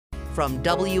From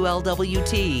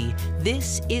WLWT,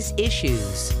 this is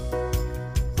Issues.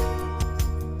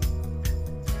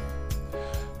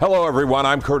 Hello everyone,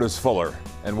 I'm Courtis Fuller,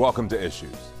 and welcome to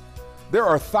Issues. There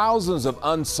are thousands of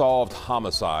unsolved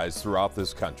homicides throughout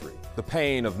this country. The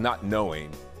pain of not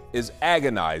knowing is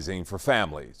agonizing for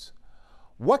families.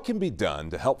 What can be done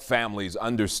to help families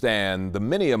understand the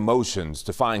many emotions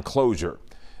to find closure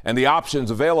and the options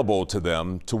available to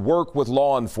them to work with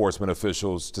law enforcement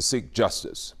officials to seek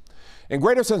justice? In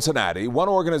Greater Cincinnati, one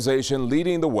organization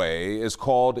leading the way is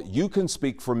called You Can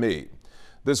Speak for Me.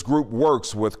 This group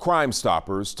works with Crime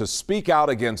Stoppers to speak out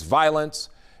against violence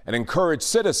and encourage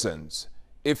citizens,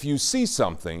 if you see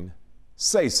something,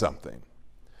 say something.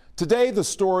 Today, the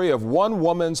story of one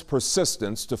woman's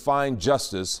persistence to find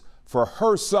justice for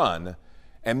her son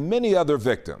and many other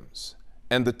victims,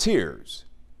 and the tears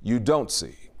you don't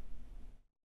see.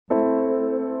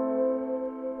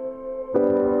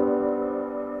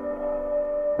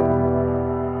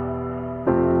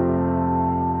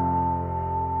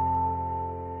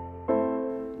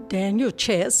 Daniel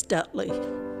Chaz Dudley,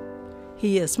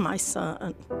 he is my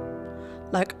son.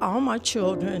 Like all my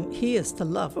children, he is the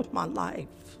love of my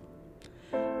life.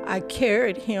 I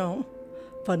carried him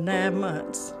for 9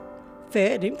 months,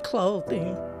 fed him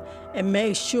clothing, and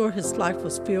made sure his life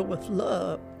was filled with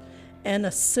love and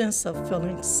a sense of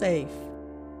feeling safe.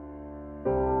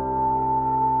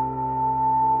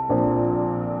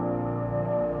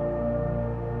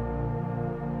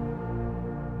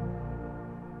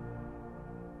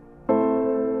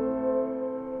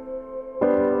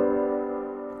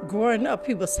 Growing up,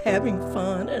 he was having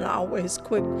fun and always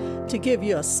quick to give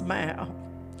you a smile.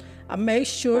 I made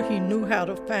sure he knew how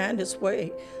to find his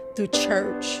way through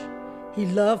church. He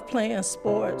loved playing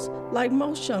sports like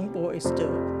most young boys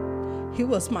do. He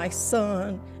was my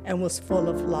son and was full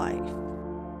of life.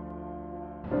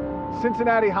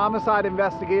 Cincinnati homicide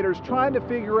investigators trying to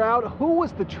figure out who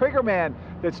was the trigger man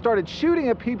that started shooting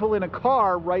at people in a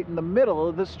car right in the middle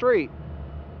of the street.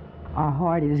 Our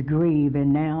heart is grieved,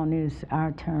 and now is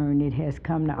our turn. It has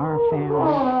come to our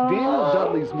family. Daniel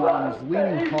Dudley's mom was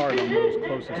leaning hard on those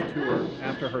closest to her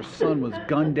after her son was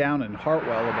gunned down in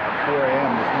Hartwell about 4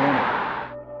 a.m. this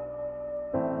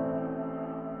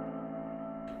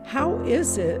morning. How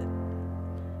is it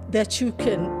that you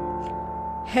can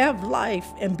have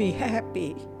life and be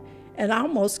happy and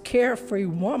almost carefree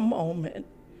one moment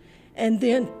and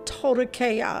then total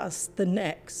chaos the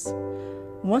next?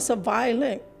 Once a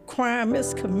violent crime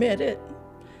is committed,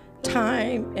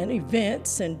 time and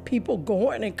events and people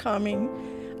going and coming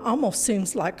almost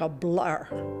seems like a blur.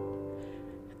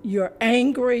 You're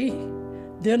angry,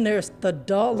 then there's the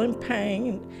dulling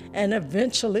pain, and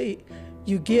eventually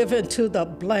you give into the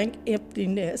blank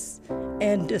emptiness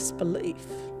and disbelief.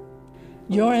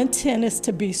 Your intent is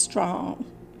to be strong,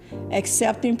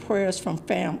 accepting prayers from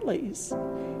families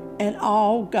and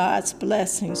all God's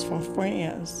blessings from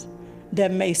friends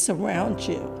that may surround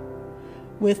you,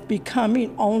 with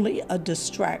becoming only a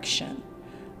distraction.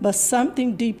 But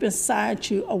something deep inside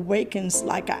you awakens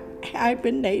like a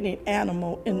hibernating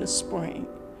animal in the spring.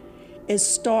 It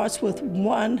starts with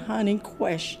one hunting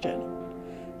question.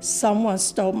 Someone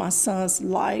stole my son's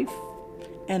life,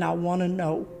 and I want to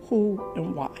know who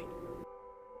and why.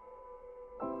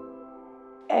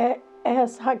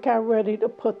 As I got ready to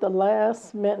put the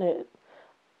last minute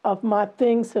of my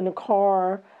things in the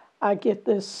car, I get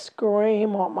this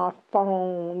scream on my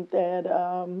phone that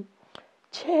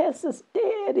Chaz is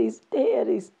dead, he's dead,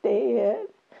 he's dead.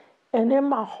 And in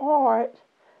my heart,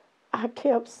 I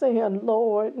kept saying,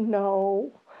 Lord,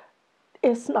 no,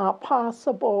 it's not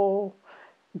possible.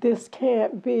 This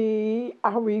can't be.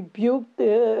 I rebuke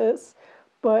this.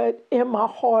 But in my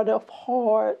heart of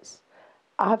hearts,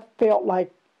 I felt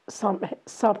like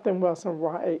something wasn't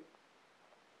right.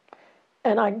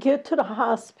 And I get to the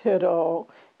hospital,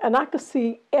 and I could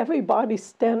see everybody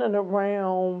standing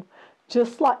around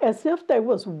just like as if they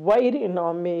was waiting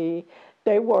on me.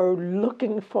 They were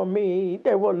looking for me.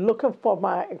 They were looking for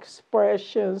my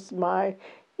expressions, my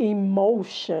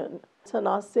emotion. And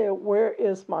I said, where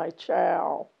is my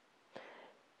child?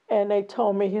 And they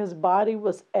told me his body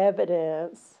was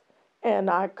evidence, and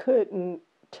I couldn't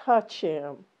touch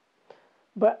him.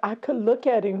 But I could look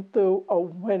at him through a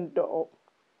window.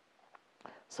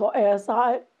 So as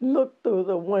I looked through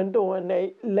the window and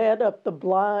they let up the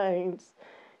blinds,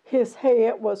 his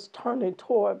head was turning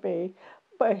toward me,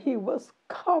 but he was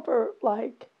covered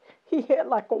like, he had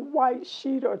like a white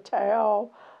sheet or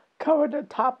towel covered the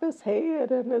top of his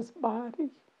head and his body.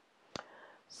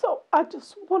 So I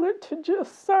just wanted to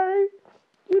just say,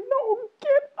 get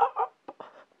up.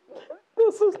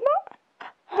 This is not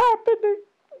happening.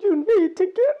 You need to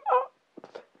get up.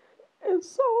 And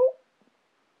so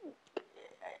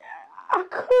I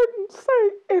couldn't say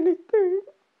anything.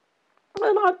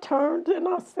 And I turned and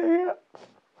I said,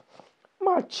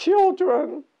 my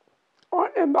children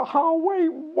are in the hallway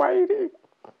waiting.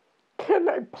 Can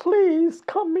they please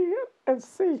come in and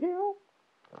see him?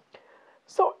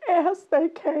 So as they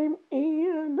came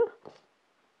in,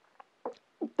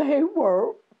 they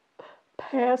were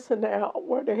passing out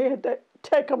where they had to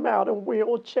take them out in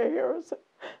wheelchairs.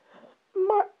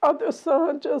 My other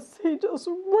son he just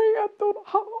ran through the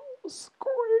hall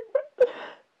screaming.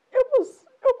 It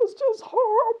was just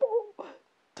horrible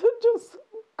to just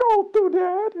go through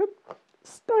that and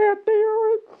stand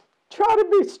there and try to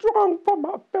be strong for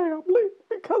my family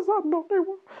because I know they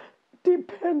were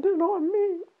dependent on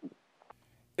me.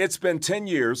 It's been 10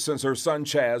 years since her son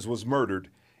Chaz was murdered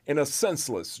in a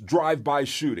senseless drive-by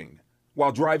shooting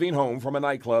while driving home from a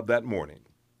nightclub that morning.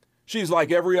 She's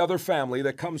like every other family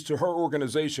that comes to her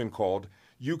organization called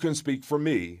You Can Speak for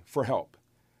Me for help.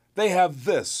 They have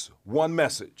this one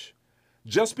message.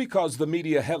 Just because the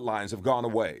media headlines have gone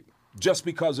away, just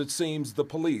because it seems the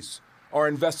police are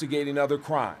investigating other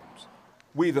crimes,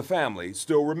 we, the family,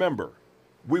 still remember.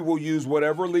 We will use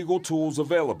whatever legal tools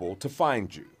available to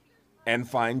find you and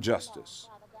find justice.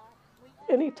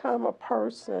 Anytime a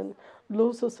person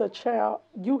loses a child,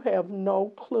 you have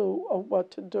no clue of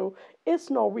what to do. It's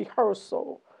no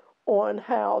rehearsal on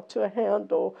how to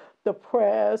handle the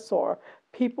press or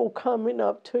people coming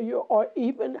up to you, or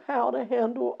even how to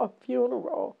handle a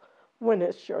funeral when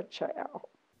it's your child.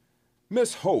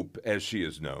 Miss Hope, as she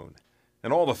is known,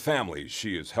 and all the families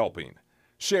she is helping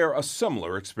share a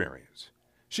similar experience.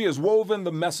 She has woven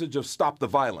the message of Stop the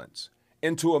Violence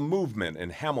into a movement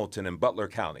in Hamilton and Butler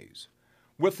counties.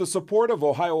 With the support of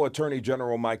Ohio Attorney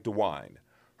General Mike DeWine,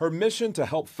 her mission to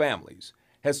help families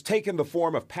has taken the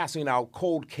form of passing out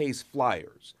cold case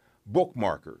flyers,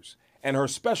 bookmarkers, and her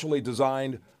specially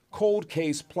designed cold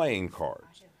case playing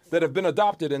cards that have been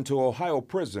adopted into Ohio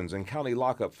prisons and county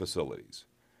lockup facilities.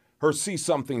 Her See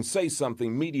Something, Say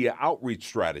Something media outreach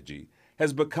strategy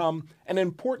has become an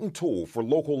important tool for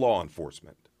local law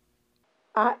enforcement.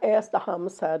 I asked the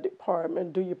homicide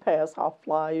department, do you pass out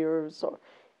flyers or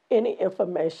any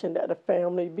information at a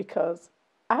family, because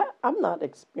I'm not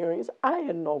experienced. I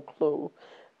had no clue.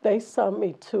 They sent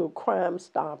me to Crime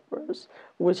Stoppers,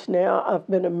 which now I've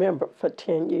been a member for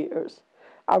 10 years.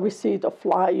 I received a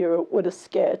flyer with a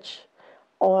sketch,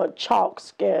 on chalk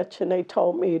sketch, and they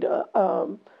told me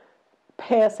to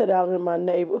pass it out in my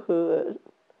neighborhood.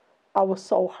 I was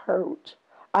so hurt.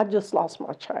 I just lost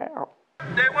my child.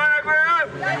 They want to grow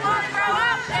up. They want to grow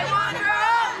up. They want to grow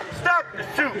up. Stop the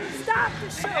shoot. Stop the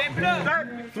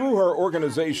shoot. Through her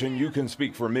organization, You Can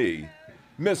Speak for Me,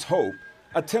 Miss Hope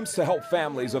attempts to help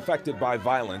families affected by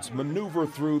violence maneuver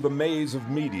through the maze of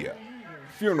media,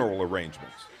 funeral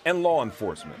arrangements, and law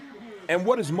enforcement. And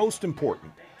what is most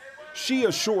important, she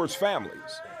assures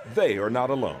families they are not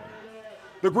alone.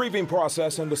 The grieving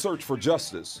process and the search for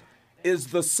justice is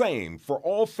the same for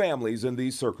all families in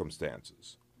these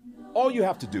circumstances. All you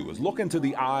have to do is look into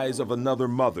the eyes of another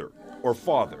mother or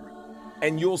father,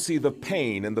 and you'll see the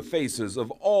pain in the faces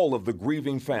of all of the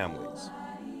grieving families.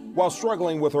 While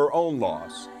struggling with her own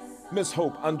loss, Miss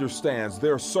Hope understands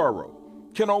their sorrow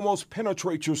can almost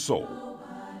penetrate your soul.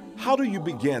 How do you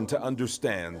begin to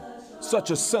understand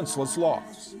such a senseless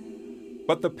loss?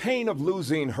 But the pain of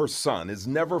losing her son is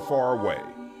never far away.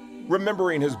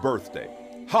 Remembering his birthday,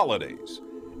 holidays,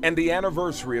 and the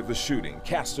anniversary of the shooting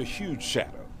casts a huge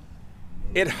shadow.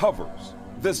 It hovers,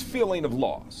 this feeling of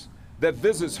loss that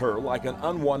visits her like an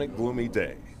unwanted gloomy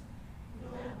day.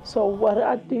 So what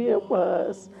I did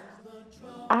was,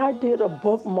 I did a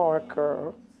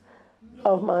bookmarker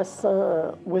of my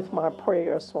son with my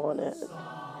prayers on it.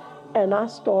 And I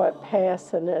started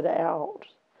passing it out.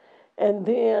 And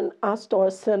then I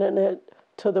started sending it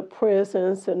to the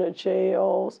prisons and the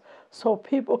jails so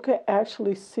people could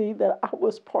actually see that I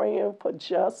was praying for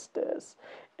justice.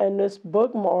 And this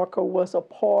bookmarker was a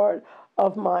part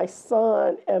of my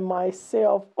son and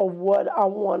myself, of what I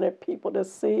wanted people to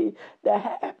see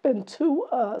that happened to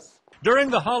us. During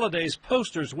the holidays,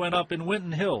 posters went up in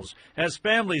Winton Hills as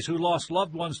families who lost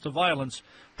loved ones to violence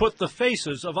put the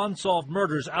faces of unsolved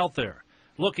murders out there,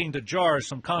 looking to jar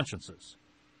some consciences.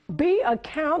 Be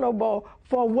accountable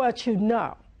for what you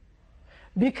know,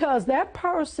 because that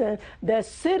person that's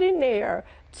sitting there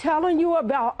telling you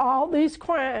about all these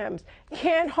crimes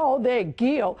can't hold their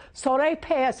guilt, so they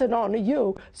pass it on to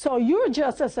you. So you're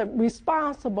just as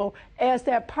responsible as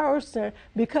that person,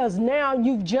 because now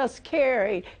you've just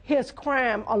carried his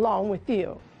crime along with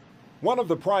you. One of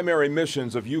the primary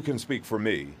missions of You Can Speak for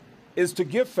Me is to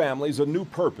give families a new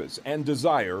purpose and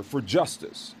desire for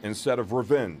justice instead of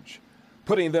revenge,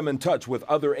 putting them in touch with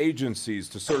other agencies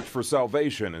to search for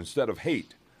salvation instead of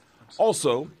hate.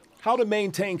 Also, how to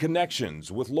maintain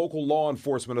connections with local law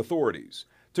enforcement authorities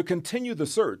to continue the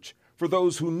search for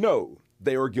those who know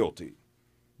they are guilty.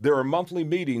 There are monthly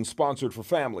meetings sponsored for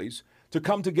families to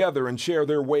come together and share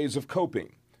their ways of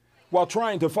coping. While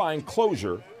trying to find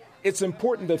closure, it's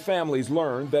important that families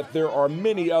learn that there are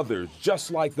many others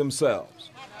just like themselves,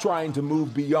 trying to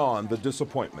move beyond the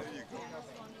disappointment.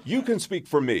 You Can Speak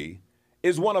for Me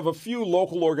is one of a few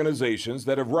local organizations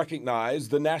that have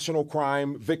recognized the National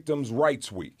Crime Victims'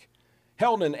 Rights Week.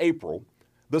 Held in April,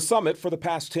 the summit for the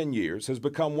past 10 years has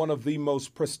become one of the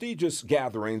most prestigious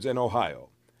gatherings in Ohio,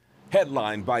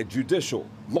 headlined by judicial,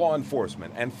 law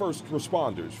enforcement, and first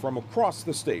responders from across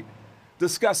the state,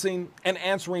 discussing and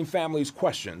answering families'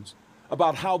 questions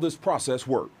about how this process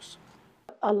works.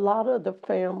 A lot of the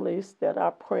families that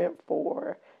I print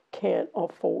for can't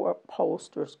afford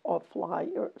posters or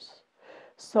flyers.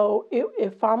 So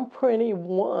if I'm printing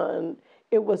one,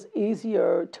 it was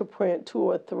easier to print 2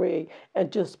 or 3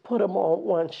 and just put them on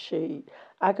one sheet.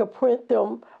 I could print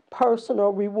them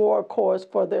personal reward cards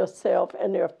for themselves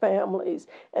and their families,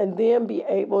 and then be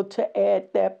able to add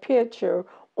that picture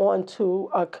onto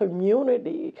a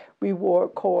community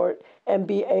reward card and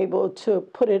be able to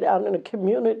put it out in the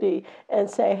community and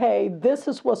say, hey, this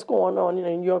is what's going on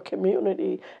in your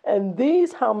community, and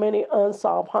these how many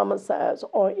unsolved homicides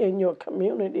are in your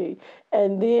community,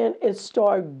 and then it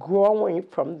started growing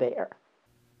from there.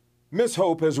 Ms.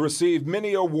 Hope has received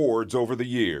many awards over the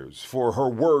years for her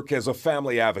work as a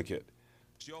family advocate.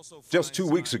 Just 2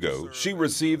 weeks ago, she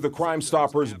received the Crime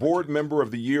Stoppers Board Member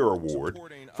of the Year Award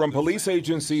from police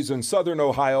agencies in Southern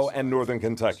Ohio and Northern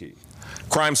Kentucky.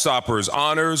 Crime Stoppers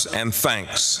honors and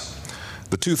thanks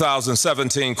the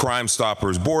 2017 Crime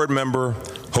Stoppers Board Member,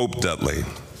 Hope Dudley.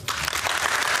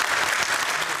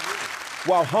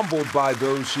 While humbled by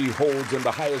those she holds in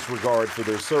the highest regard for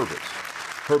their service,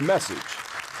 her message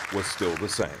was still the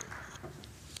same.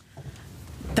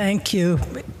 Thank you.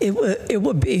 It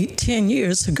would be 10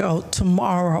 years ago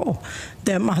tomorrow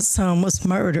that my son was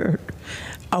murdered.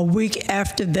 A week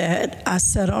after that, I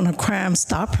sat on a Crime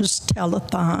Stoppers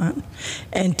telethon,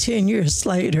 and 10 years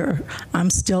later, I'm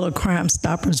still a Crime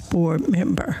Stoppers board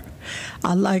member.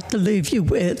 I'd like to leave you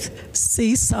with,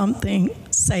 see something,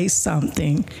 say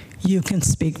something. You can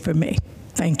speak for me.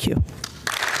 Thank you.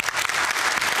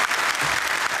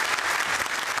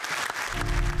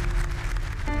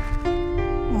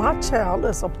 My child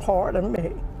is a part of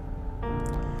me.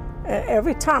 And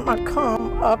every time I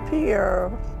come up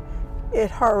here,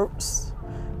 it hurts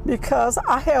because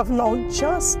I have no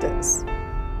justice.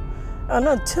 And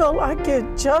until I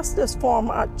get justice for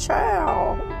my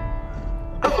child,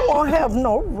 I won't have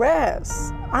no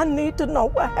rest. I need to know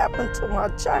what happened to my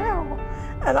child.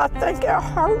 And I think it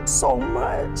hurts so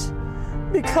much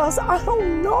because I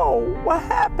don't know what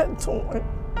happened to him.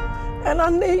 And I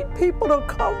need people to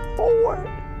come forward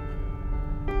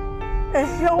and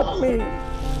help me.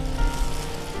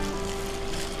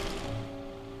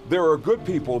 There are good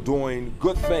people doing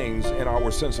good things in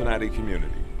our Cincinnati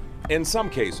community. In some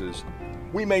cases,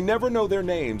 we may never know their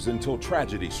names until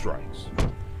tragedy strikes.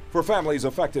 For families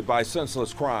affected by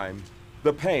senseless crime,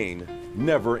 the pain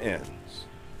never ends.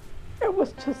 It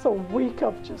was just a week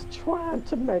of just trying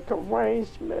to make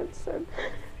arrangements and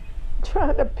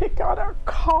trying to pick out our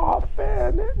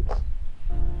coffin and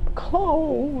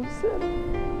clothes,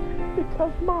 and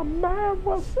because my mind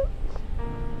wasn't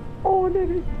on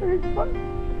anything, but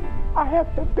I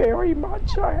have to bury my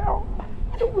child.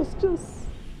 It was just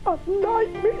a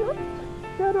nightmare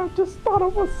that I just thought I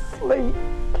was asleep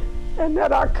and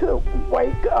that I could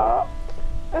wake up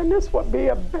and this would be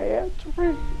a bad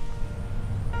dream.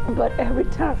 But every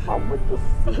time I went to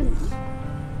sleep,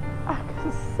 I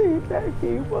could see that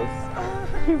he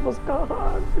was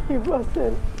gone. He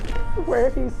wasn't where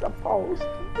he's supposed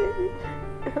to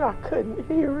be, and I couldn't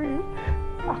hear him.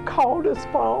 I called his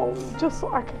phone just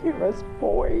so I could hear his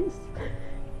voice.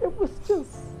 It was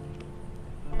just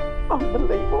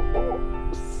unbelievable.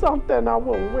 Something I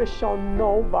would wish on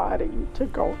nobody to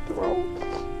go through.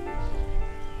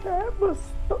 That was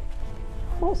the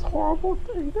most horrible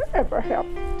thing that ever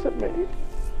happened to me.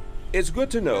 It's good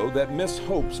to know that Miss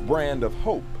Hope's brand of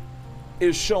hope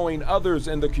is showing others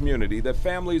in the community that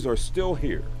families are still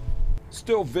here,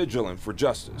 still vigilant for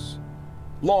justice,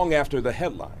 long after the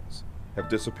headlines have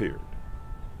disappeared.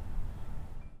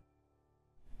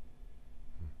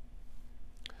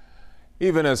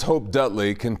 Even as Hope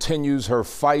Dudley continues her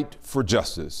fight for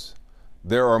justice,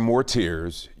 there are more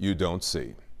tears you don't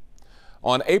see.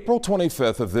 On April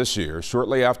 25th of this year,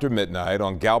 shortly after midnight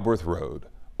on Galbraith Road,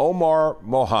 Omar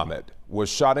Mohammed was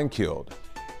shot and killed.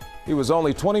 He was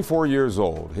only 24 years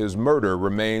old. His murder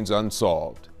remains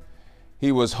unsolved.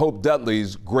 He was Hope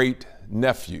Dudley's great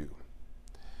nephew.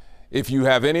 If you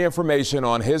have any information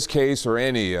on his case or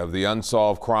any of the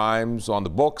unsolved crimes on the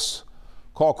books,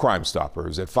 call Crime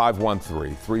Stoppers at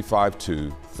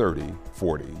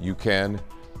 513-352-3040. You can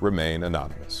remain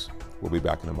anonymous. We'll be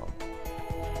back in a moment.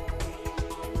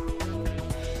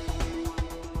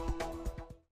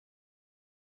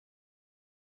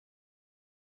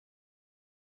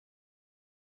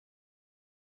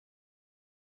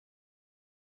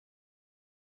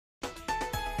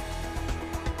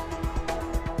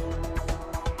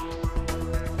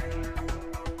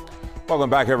 Welcome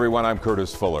back, everyone. I'm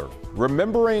Courtis Fuller.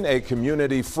 Remembering a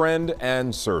community friend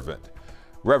and servant,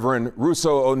 Reverend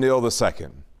Russo O'Neill II.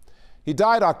 He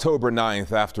died October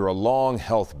 9th after a long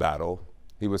health battle.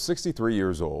 He was 63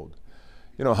 years old.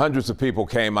 You know, hundreds of people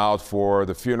came out for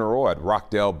the funeral at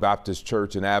Rockdale Baptist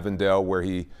Church in Avondale, where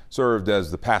he served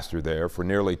as the pastor there for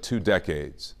nearly 2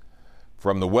 decades.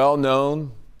 From the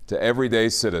well-known to everyday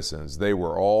citizens, they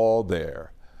were all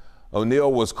there.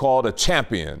 O'Neill was called a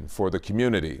champion for the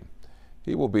community.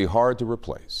 He will be hard to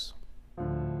replace.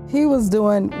 He was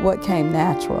doing what came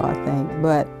natural, I think,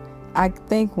 but I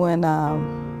think when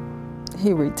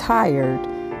he retired,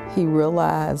 he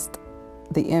realized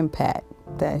the impact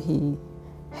that he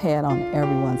had on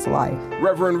everyone's life.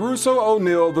 Reverend Russo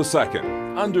O'Neill II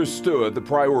understood the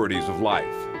priorities of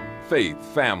life: faith,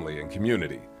 family, and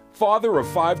community. Father of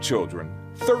 5 children,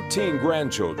 13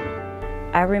 grandchildren.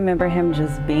 I remember him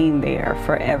just being there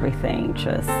for everything,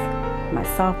 just my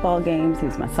softball games. He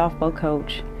was my softball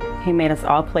coach. He made us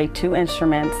all play 2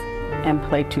 instruments and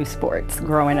play 2 sports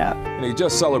growing up. And he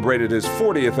just celebrated his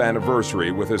 40th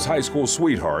anniversary with his high school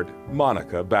sweetheart,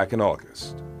 Monica, back in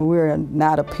August. We're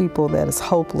not a people that is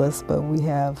hopeless, but we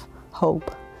have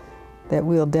hope that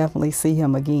we'll definitely see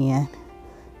him again.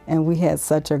 And we had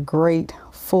such a great,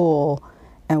 full,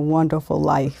 and wonderful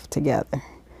life together.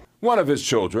 One of his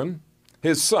children,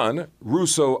 his son,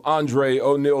 Russo Andre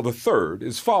O'Neill III,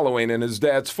 is following in his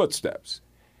dad's footsteps.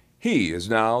 He is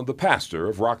now the pastor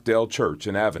of Rockdale Church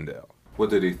in Avondale.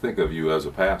 What did he think of you as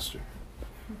a pastor?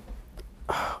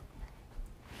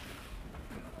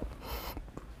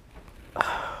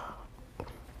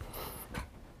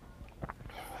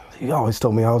 He always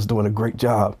told me I was doing a great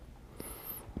job.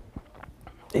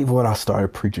 Even when I started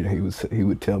preaching, he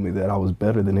would tell me that I was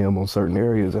better than him on certain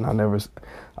areas, and I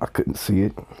couldn't see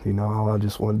it. You know, all I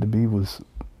just wanted to be was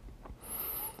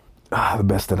the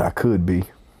best that I could be.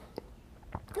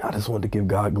 I just wanted to give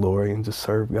God glory and just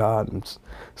serve God and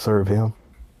serve him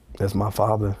as my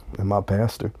father and my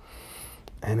pastor.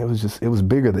 And it was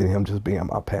bigger than him just being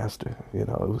my pastor, you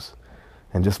know,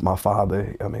 and just my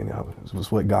father. I mean, it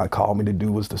was what God called me to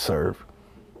do, was to serve.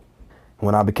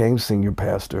 When I became senior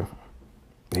pastor,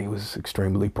 he was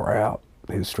extremely proud.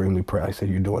 He was extremely proud. He said,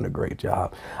 "You're doing a great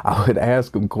job." I would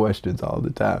ask him questions all the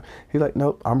time. He's like,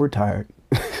 "Nope, I'm retired."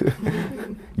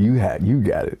 You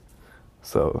got it.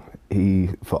 So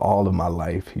for all of my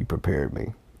life, he prepared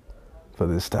me for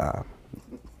this time.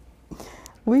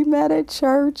 We met at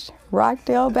church,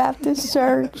 Rockdale Baptist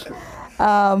Church.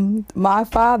 My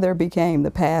father became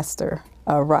the pastor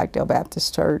of Rockdale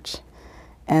Baptist Church.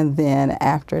 And then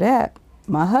after that,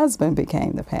 my husband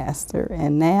became the pastor.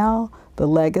 And now the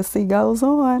legacy goes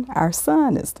on. Our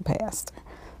son is the pastor.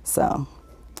 So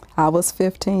I was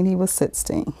 15, he was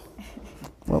 16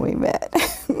 when we met.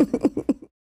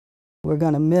 We're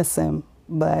going to miss him,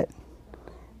 but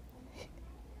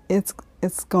it's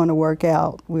going to work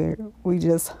out. I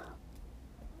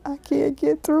can't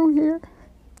get through here,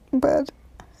 but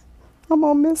I'm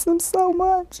going to miss him so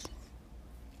much.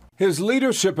 His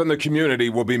leadership in the community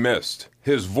will be missed.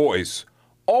 His voice,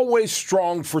 always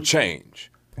strong for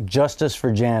change. Justice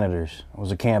for Janitors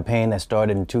was a campaign that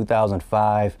started in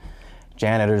 2005.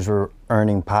 Janitors were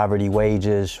earning poverty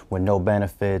wages with no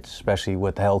benefits, especially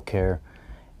with health care.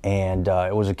 And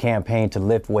it was a campaign to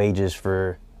lift wages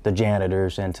for the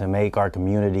janitors and to make our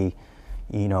community,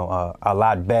 you know, a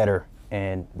lot better,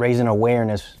 and raising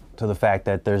awareness to the fact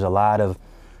that there's a lot of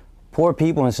poor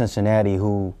people in Cincinnati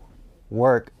who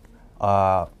work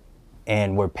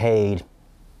and were paid,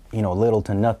 you know, little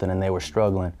to nothing, and they were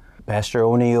struggling. Pastor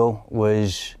O'Neill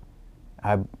was,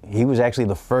 he was actually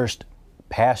the first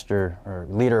pastor or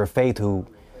leader of faith who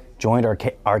joined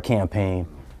our campaign,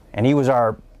 and he was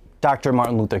our Dr.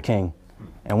 Martin Luther King,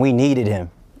 and we needed him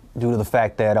due to the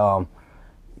fact that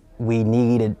we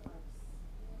needed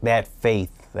that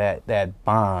faith, that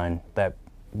bond, that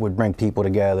would bring people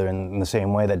together in the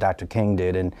same way that Dr. King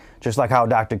did. And just like how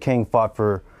Dr. King fought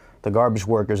for the garbage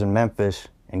workers in Memphis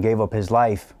and gave up his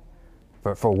life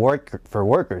for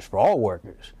all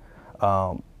workers,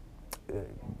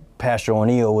 Pastor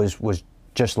O'Neill was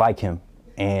just like him,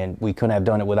 and we couldn't have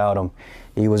done it without him.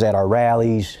 He was at our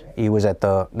rallies, he was at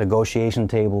the negotiation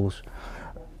tables,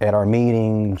 at our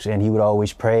meetings, and he would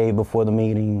always pray before the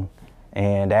meeting,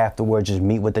 and afterwards just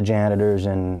meet with the janitors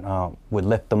and would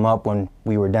lift them up when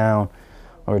we were down.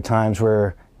 There were times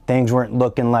where things weren't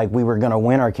looking like we were going to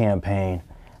win our campaign,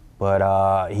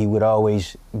 but he would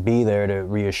always be there to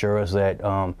reassure us that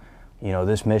you know,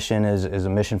 this mission is a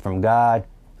mission from God.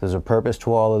 There's a purpose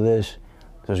to all of this.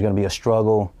 There's going to be a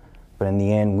struggle, but in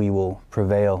the end we will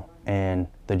prevail, and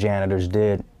the janitors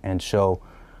did. And so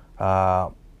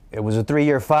it was a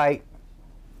 3-year fight.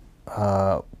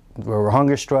 There were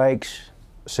hunger strikes,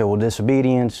 civil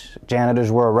disobedience,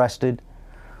 janitors were arrested,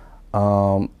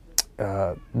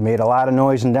 made a lot of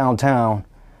noise in downtown,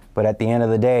 but at the end of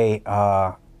the day,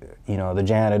 you know, the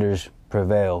janitors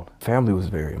prevailed. Family was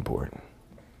very important.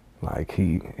 Like,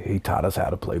 he taught us how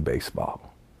to play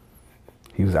baseball.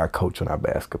 He was our coach on our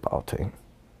basketball team.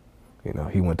 You know,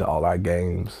 he went to all our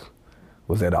games,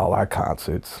 was at all our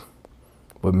concerts,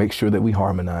 would make sure that we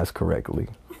harmonized correctly,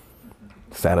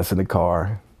 sat us in the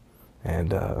car,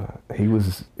 and he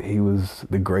was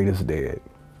the greatest dad.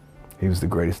 He was the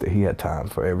greatest dad. He had time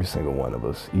for every single one of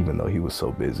us, even though he was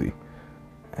so busy.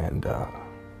 And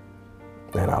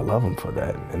I love him for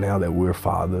that. And now that we're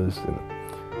fathers and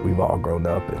we've all grown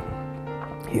up,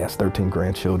 and he has 13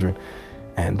 grandchildren,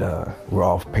 and we're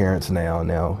all parents now.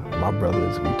 Now my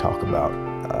brothers, we talk about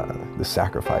the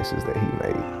sacrifices that he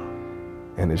made.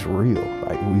 And it's real.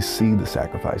 Like, we see the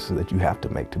sacrifices that you have to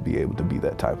make to be able to be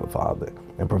that type of father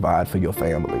and provide for your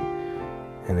family,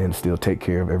 and then still take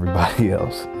care of everybody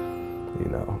else. You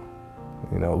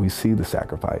know, we see the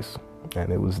sacrifice,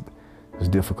 and it was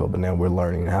difficult, but now we're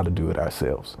learning how to do it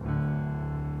ourselves.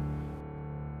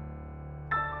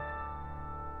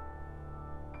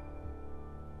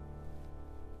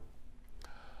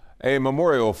 A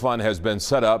memorial fund has been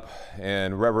set up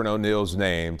in Reverend O'Neill's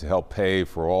name to help pay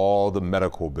for all the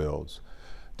medical bills.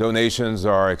 Donations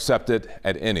are accepted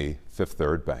at any Fifth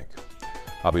Third bank.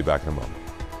 I'll be back in a moment.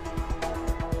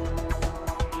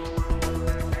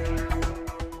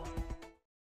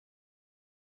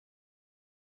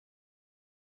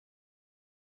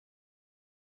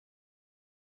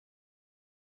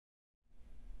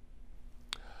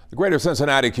 The greater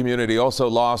Cincinnati community also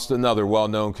lost another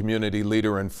well-known community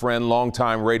leader and friend,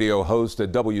 longtime radio host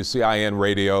at WCIN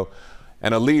Radio,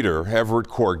 and a leader. Everett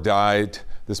Cork died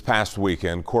this past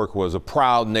weekend. Cork was a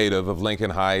proud native of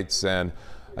Lincoln Heights and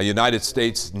a United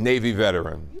States Navy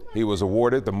veteran. He was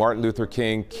awarded the Martin Luther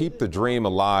King Keep the Dream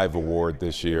Alive Award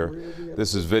this year.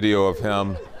 This is video of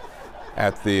him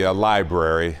at the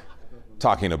library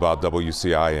talking about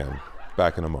WCIN.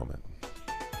 Back in a moment.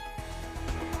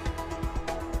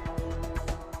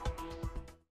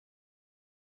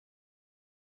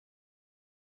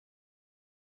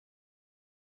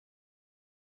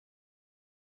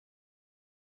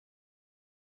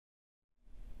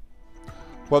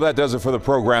 Well, that does it for the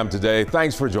program today.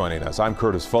 Thanks for joining us. I'm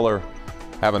Courtis Fuller.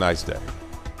 Have a nice day.